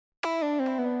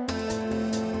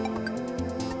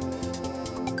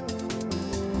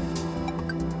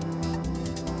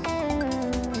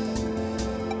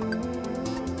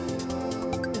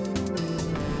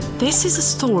This is a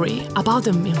story about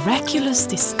the miraculous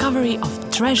discovery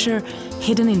of treasure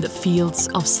hidden in the fields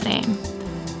of Srem.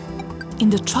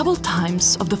 In the troubled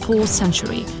times of the 4th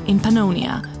century, in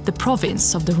Pannonia, the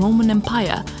province of the Roman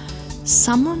Empire,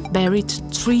 someone buried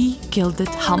 3 gilded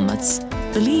helmets,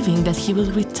 believing that he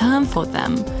will return for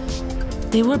them.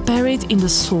 They were buried in the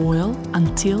soil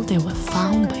until they were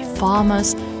found by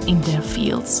farmers in their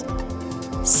fields.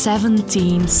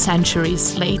 17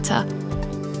 centuries later.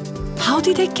 How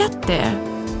did they get there?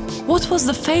 What was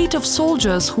the fate of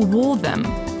soldiers who wore them?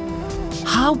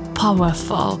 How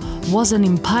powerful was an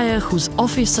empire whose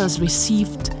officers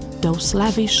received those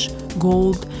lavish,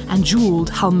 gold and jeweled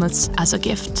helmets as a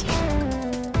gift?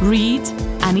 Read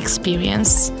and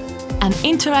experience an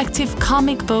interactive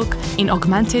comic book in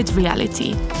augmented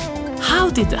reality. How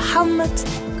did the helmet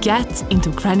get into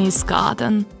Granny's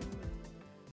garden?